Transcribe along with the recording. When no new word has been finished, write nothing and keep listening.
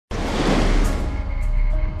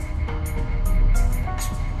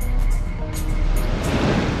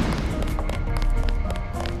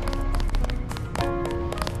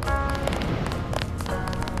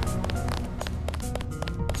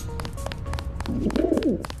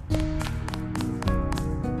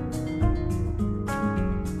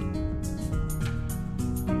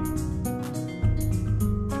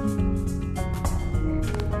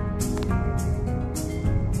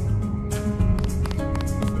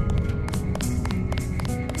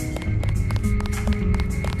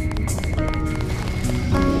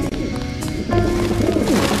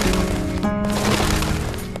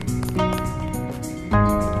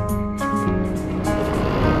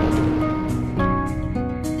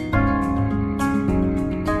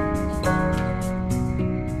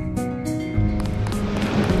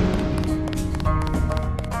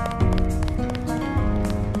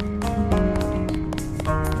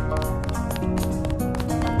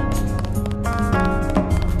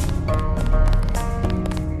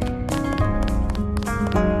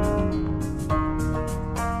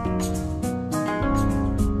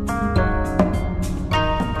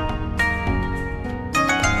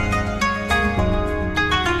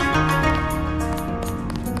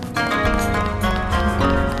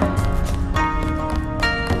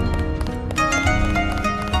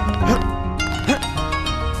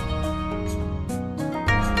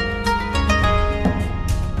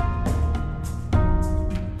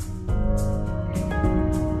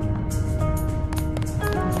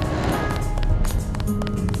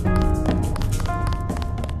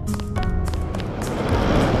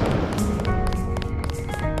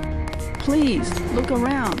Please, look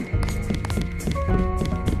around.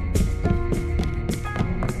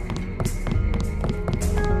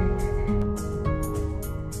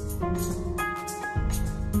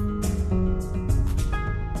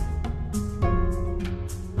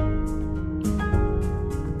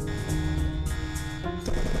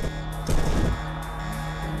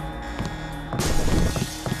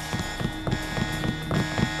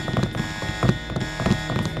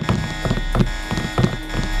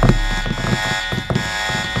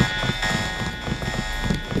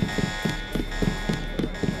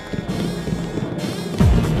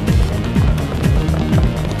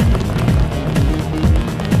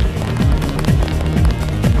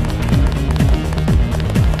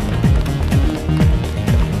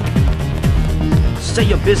 Say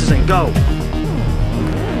your business and go.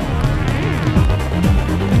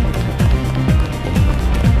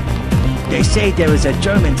 They say there is a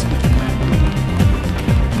German-speaking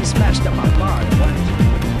man. He smashed up our bar and what?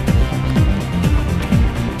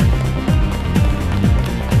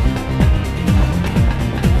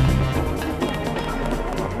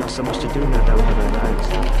 Not so much to do now that we have our lives.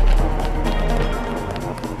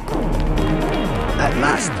 At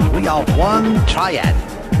last, we are one triad.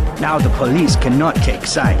 Now the police cannot take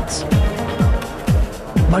sides.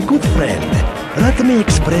 My good friend, let me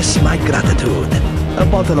express my gratitude. A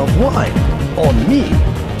bottle of wine on me.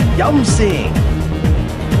 Yum Sing.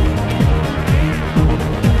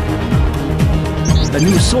 The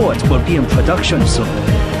new swords will be in production soon.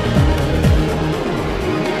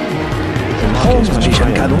 Holmes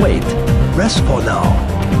mission can wait. Rest for now.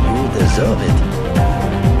 You deserve it.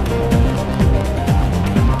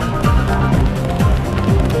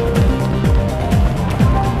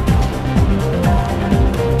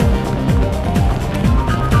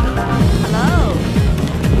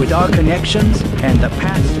 With our connections and the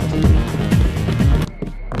past.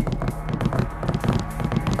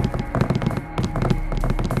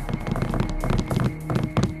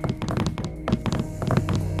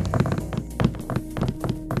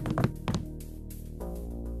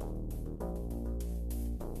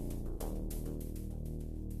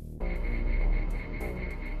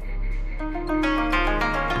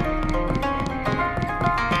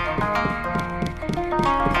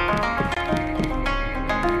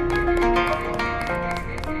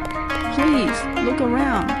 Please, look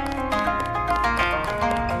around.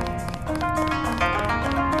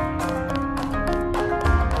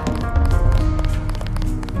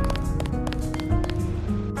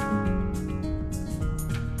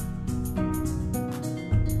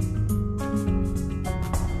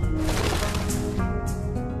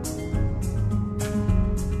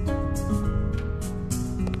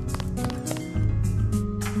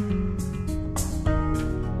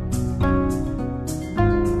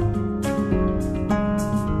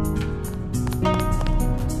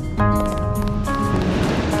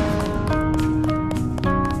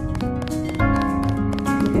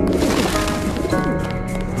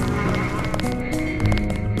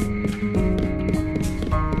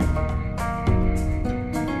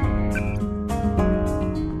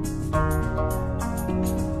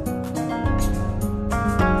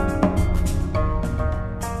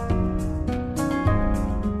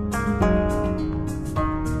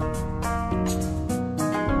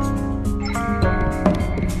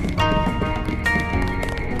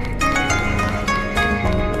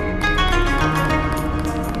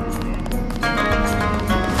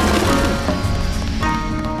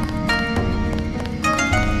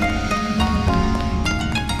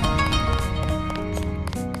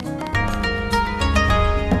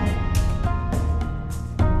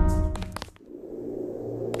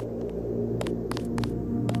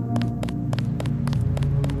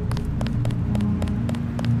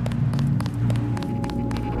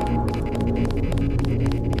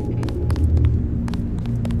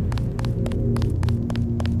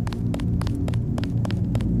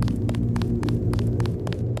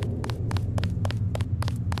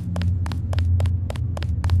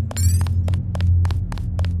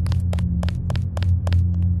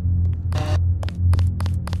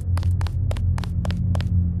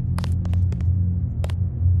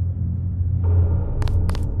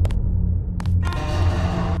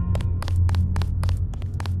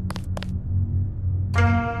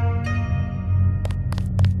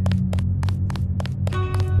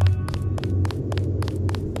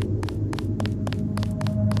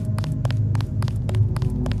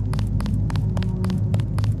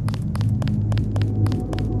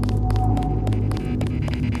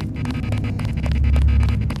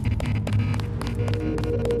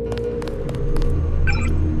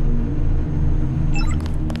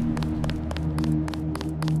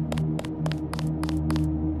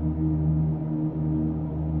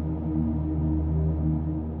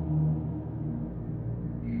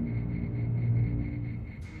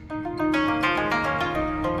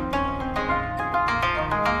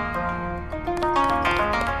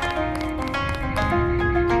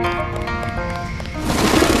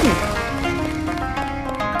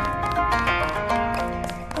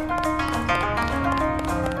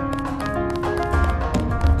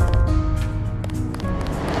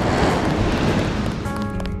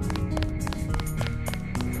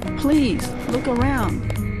 Please, look around.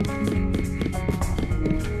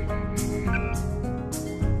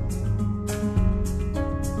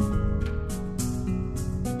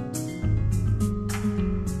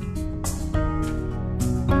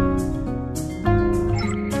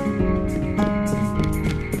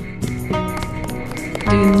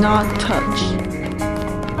 Do not touch.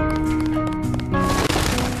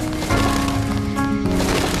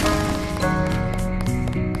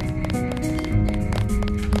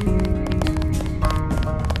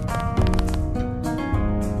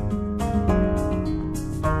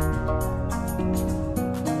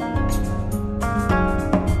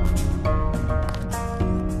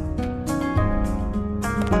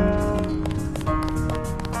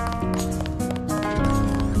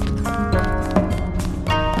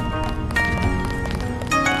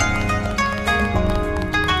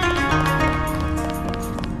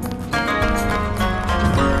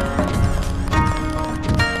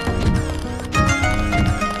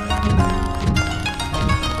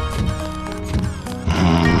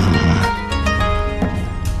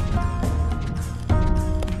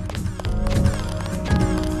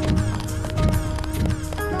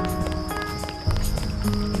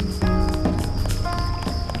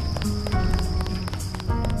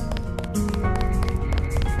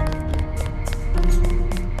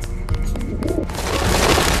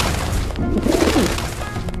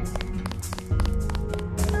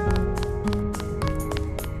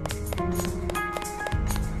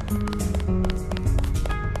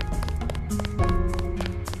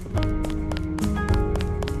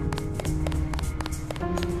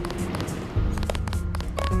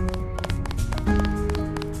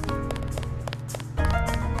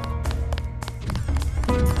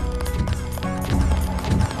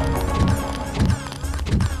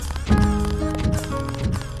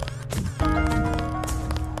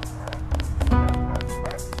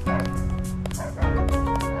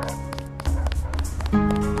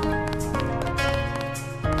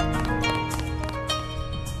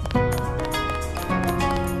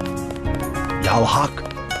 Jouw hak.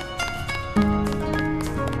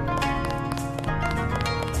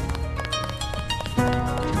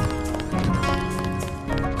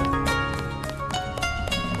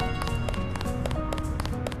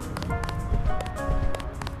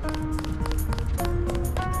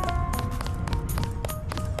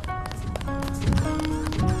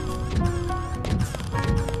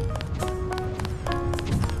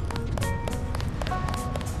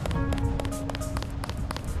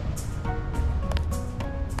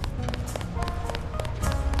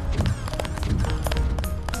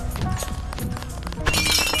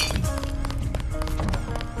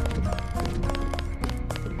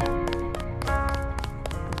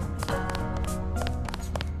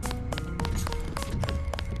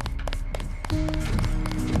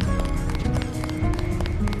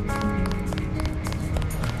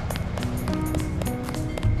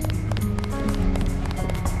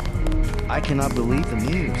 I cannot believe the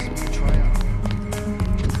news. Triad.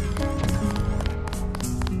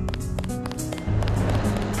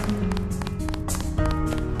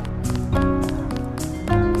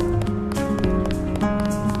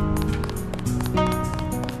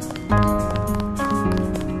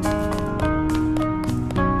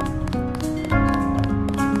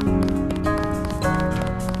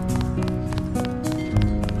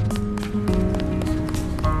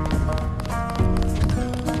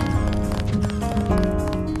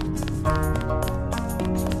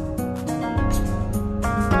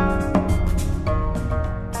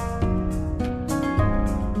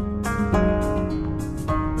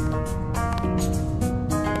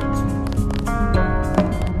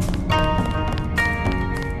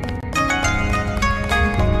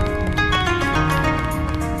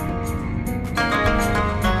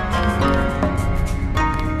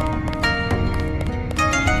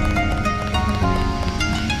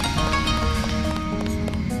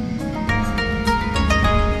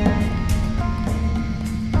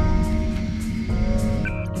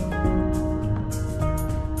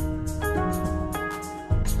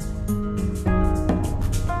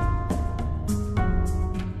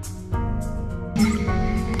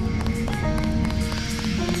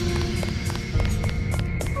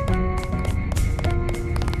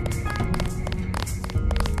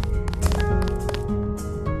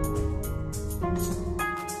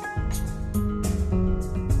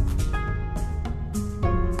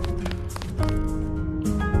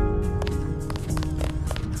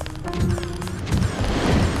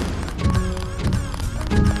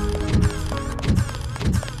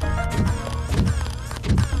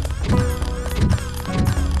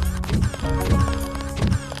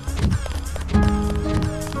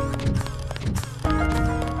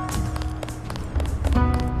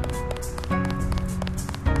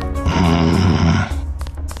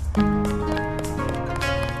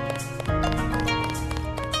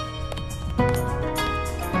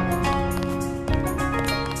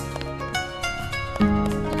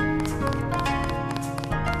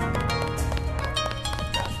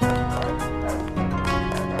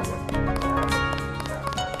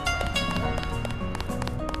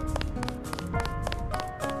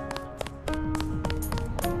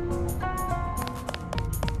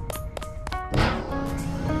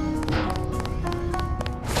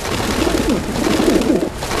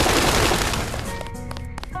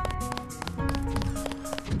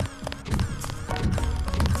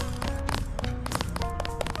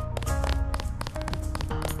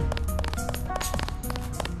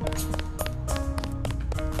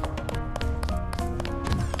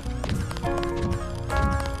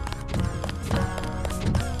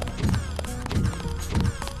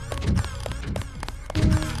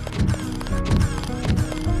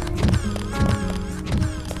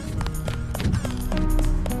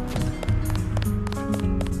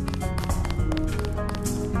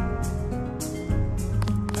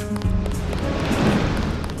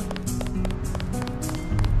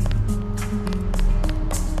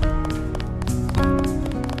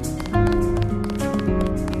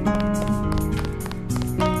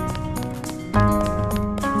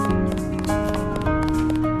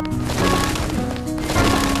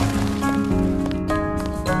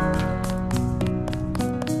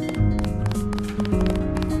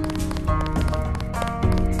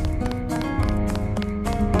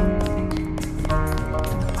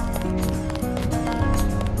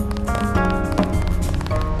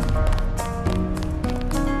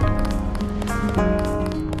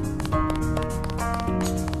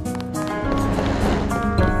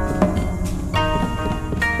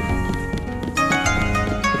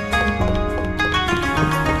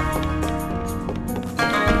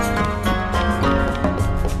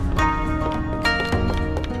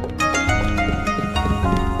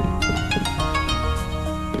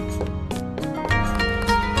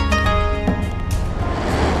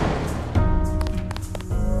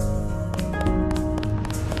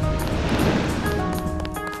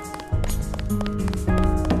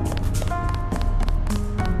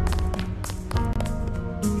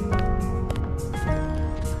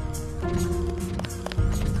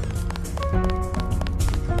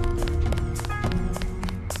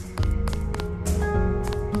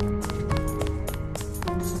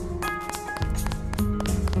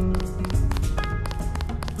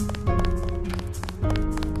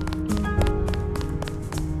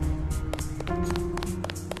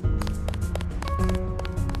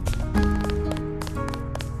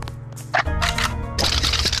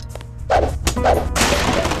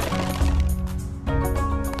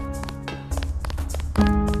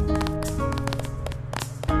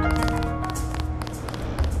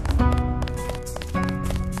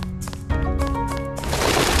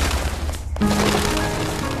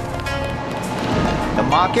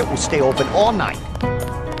 market will stay open all night.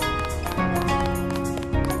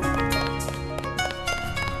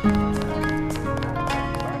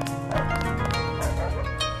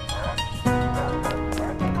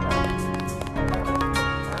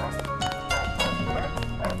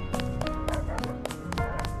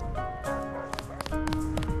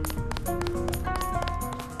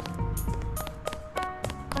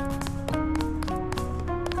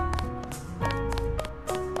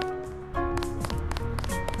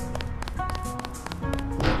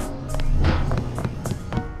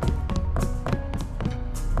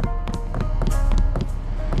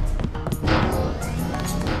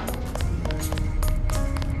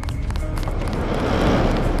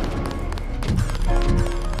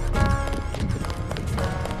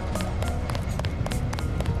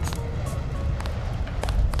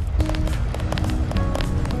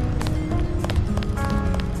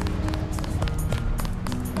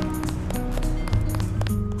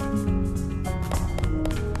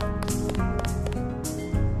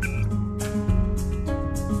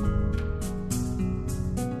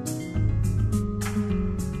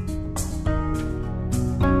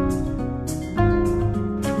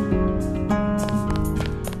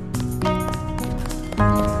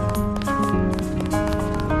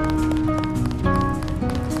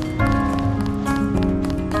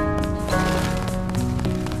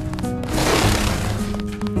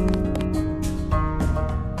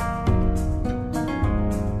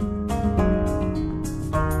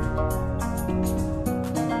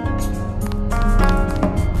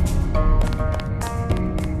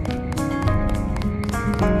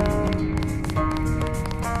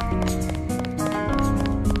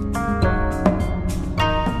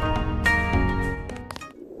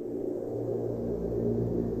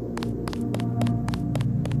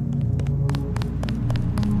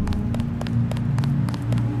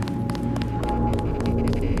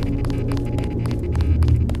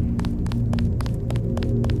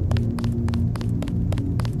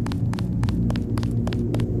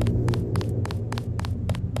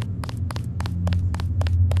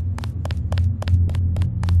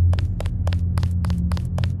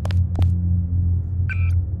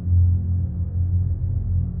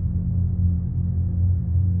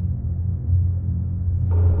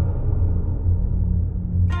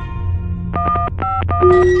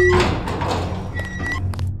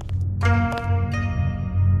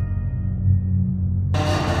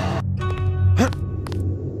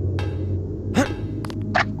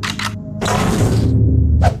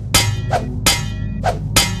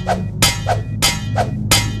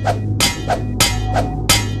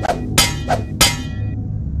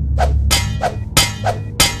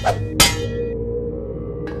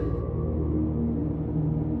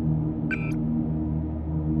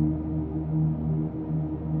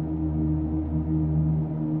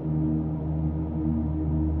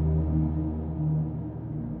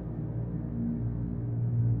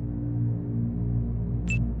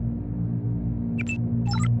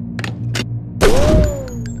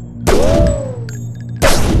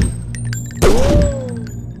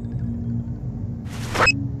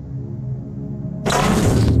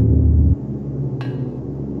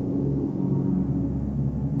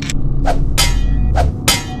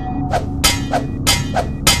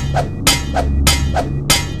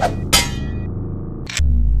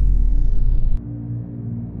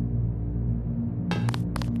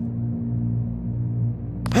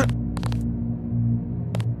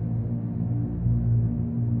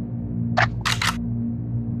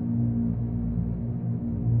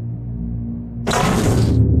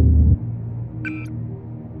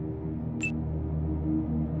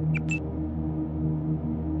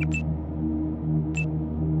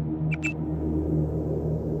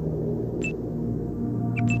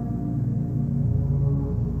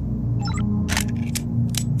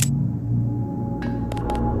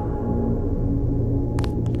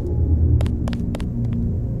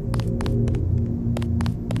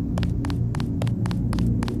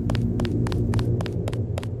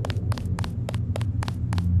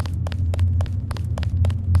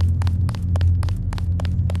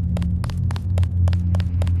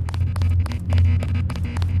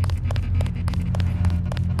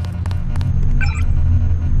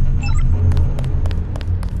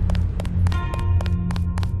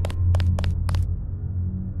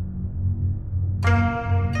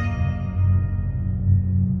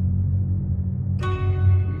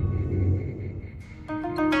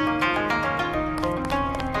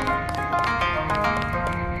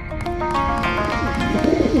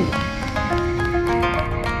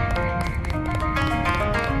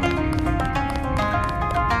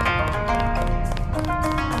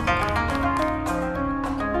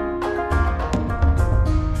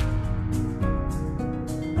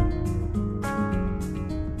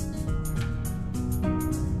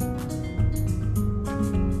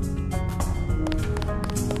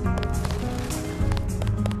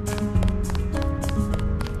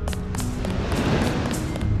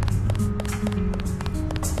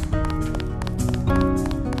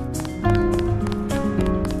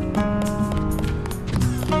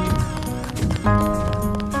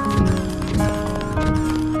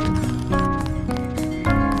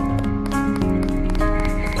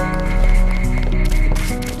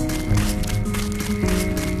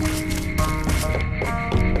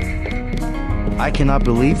 I cannot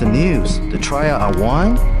believe the news. The Triad are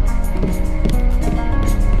won?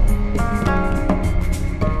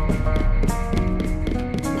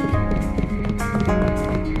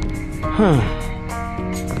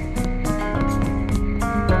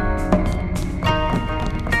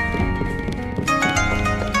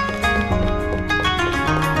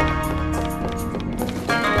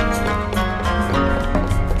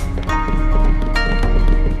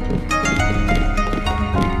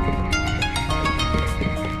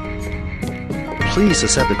 Please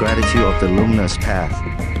accept the gratitude of the luminous path.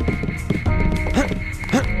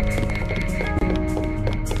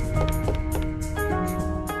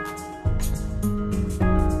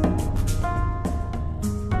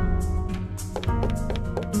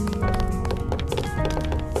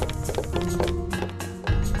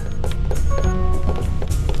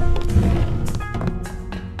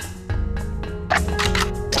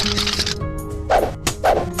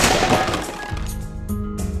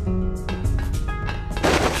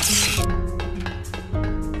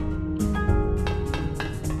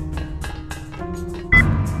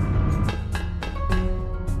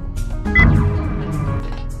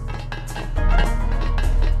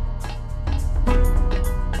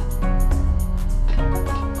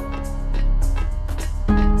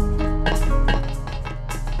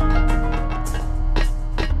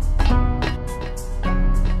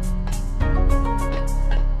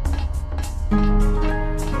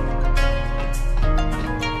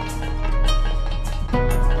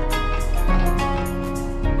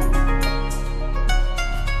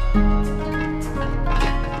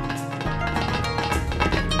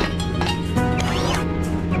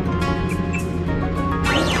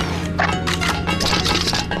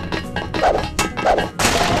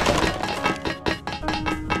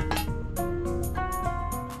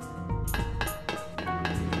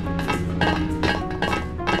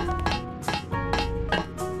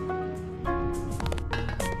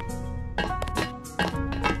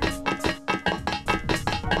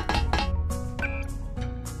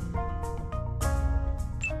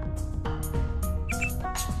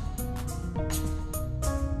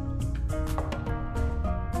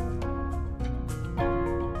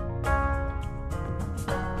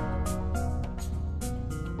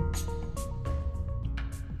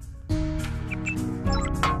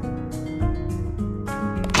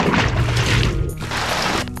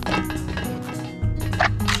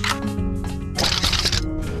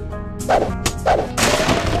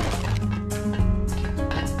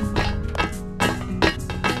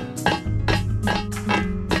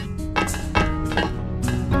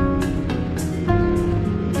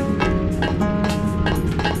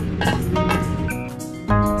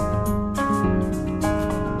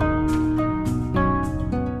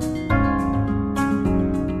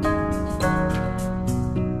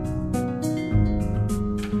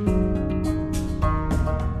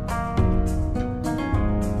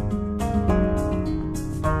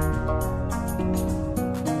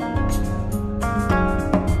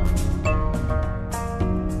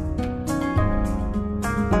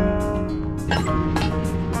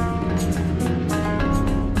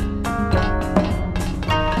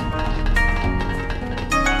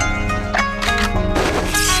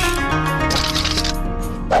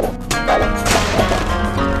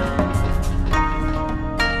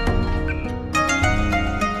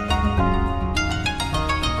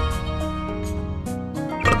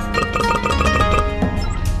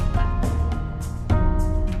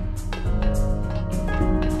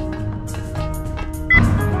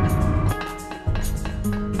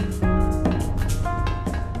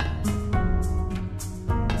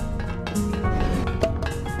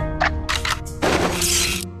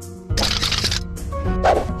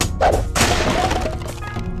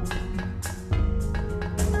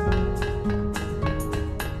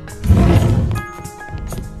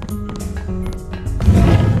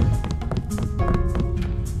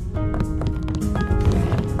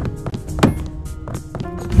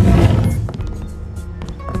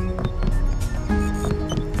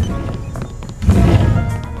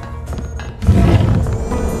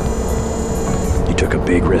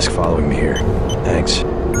 big risk following me here. Thanks.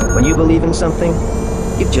 When you believe in something,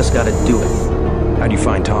 you've just got to do it. How'd you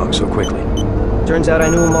find Tong so quickly? Turns out I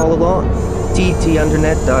knew him all along.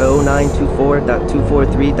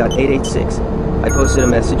 tt_undernet.0924.243.886. I posted a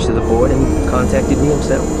message to the board and he contacted me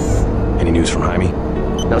himself. Any news from Jaime?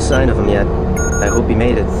 No sign of him yet. I hope he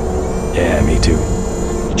made it. Yeah, me too.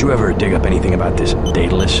 Did you ever dig up anything about this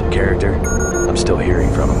Daedalus character? I'm still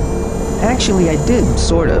hearing from him. Actually, I did,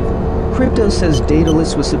 sort of. Crypto says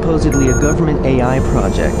Daedalus was supposedly a government AI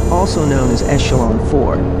project, also known as Echelon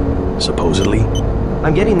 4. Supposedly?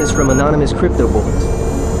 I'm getting this from anonymous crypto boards.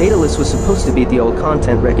 Eidos was supposed to beat the old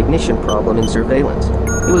content recognition problem in surveillance.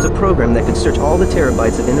 It was a program that could search all the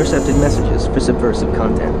terabytes of intercepted messages for subversive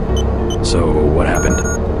content. So, what happened?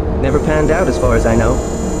 Never panned out as far as I know.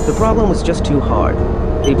 The problem was just too hard.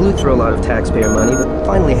 They blew through a lot of taxpayer money, but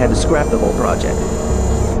finally had to scrap the whole project.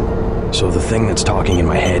 So the thing that's talking in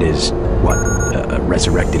my head is, what, a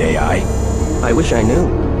resurrected AI? I wish I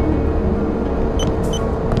knew.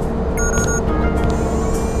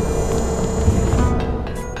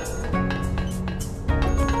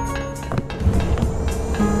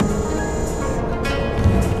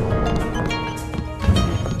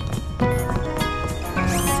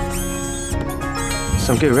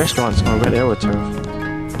 Some good restaurants on Red Arrow Turf.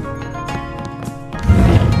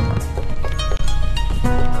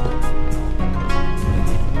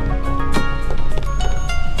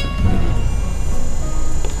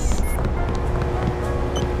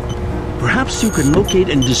 Perhaps you can locate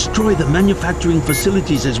and destroy the manufacturing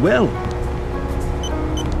facilities as well.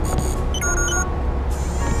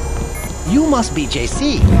 You must be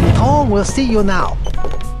JC. Tom will see you now.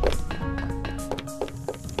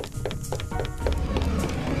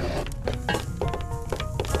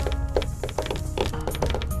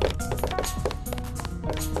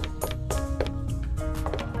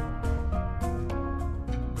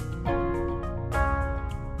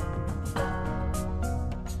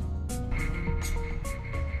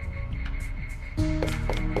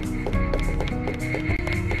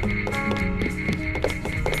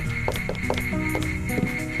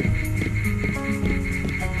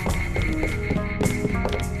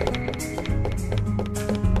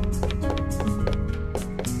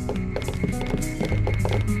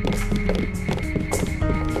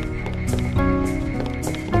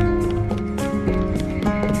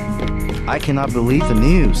 I cannot believe the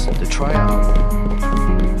news. The Triad.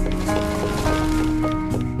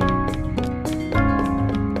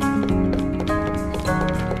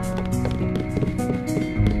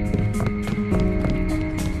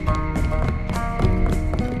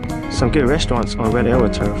 Some good restaurants on Red Arrow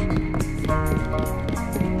Turf.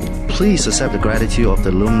 Please accept the gratitude of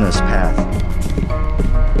the luminous path.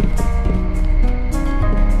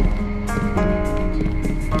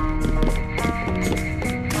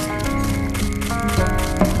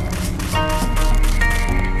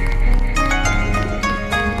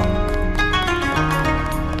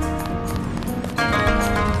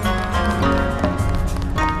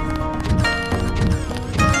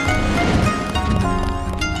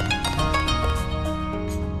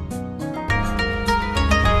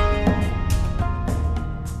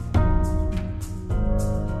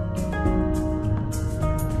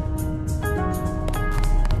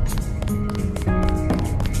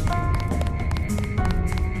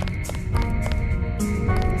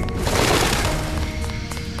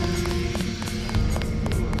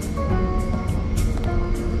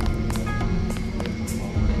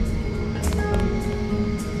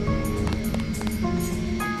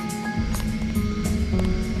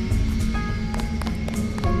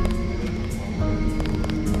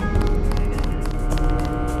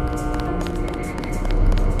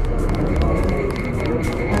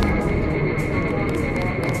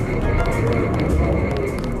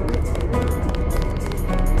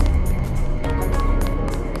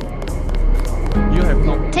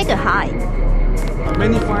 Take a hike.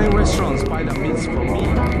 Many fine restaurants by the means for me.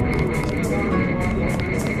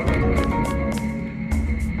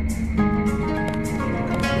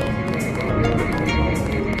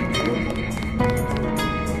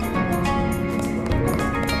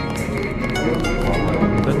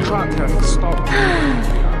 The truck has stopped the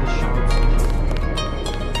other shops.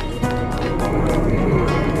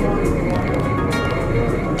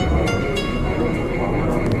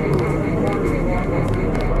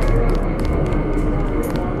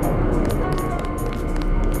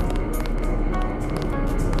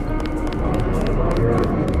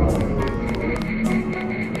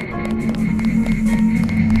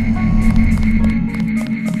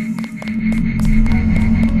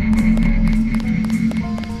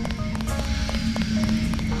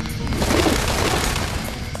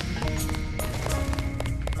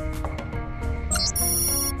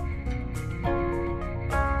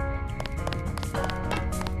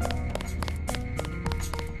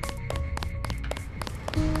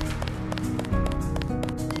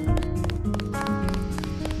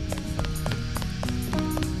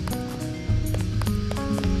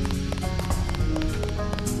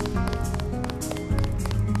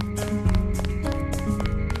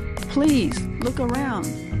 Please, look around.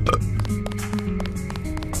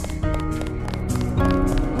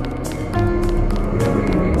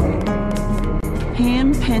 Hands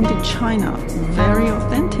hand china, very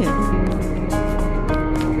authentic.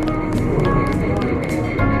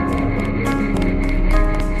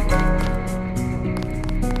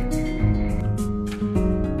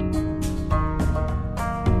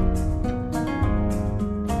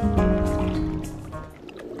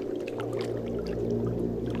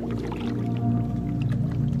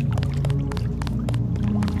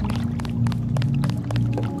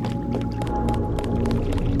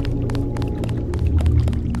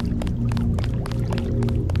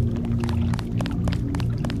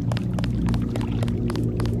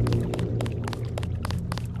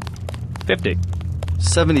 $50.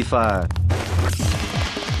 75.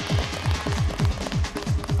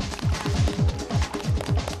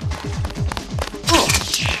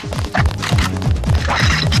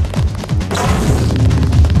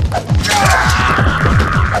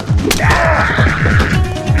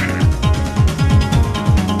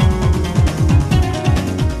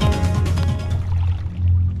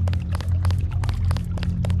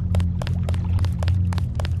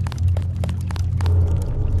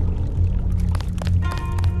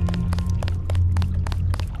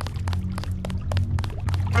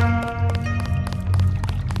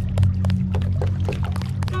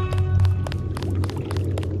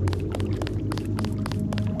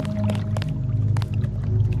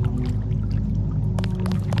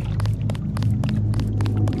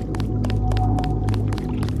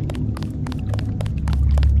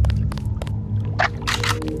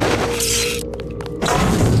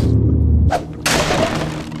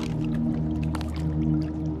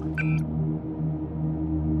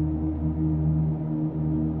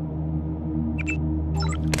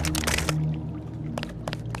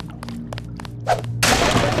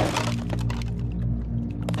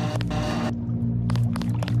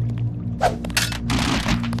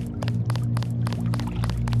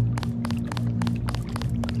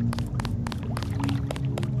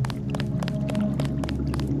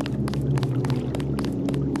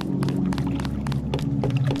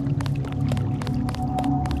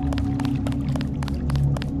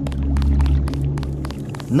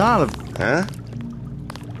 Not a... Huh?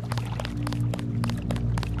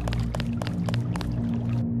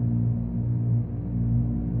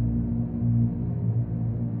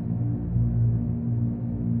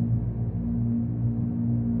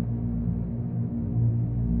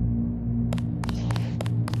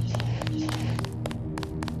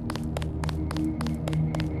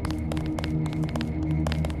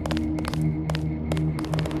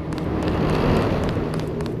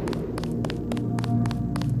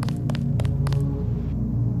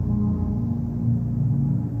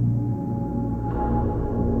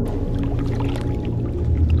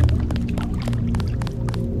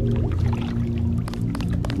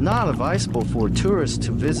 Not advisable for tourists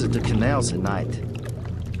to visit the canals at night.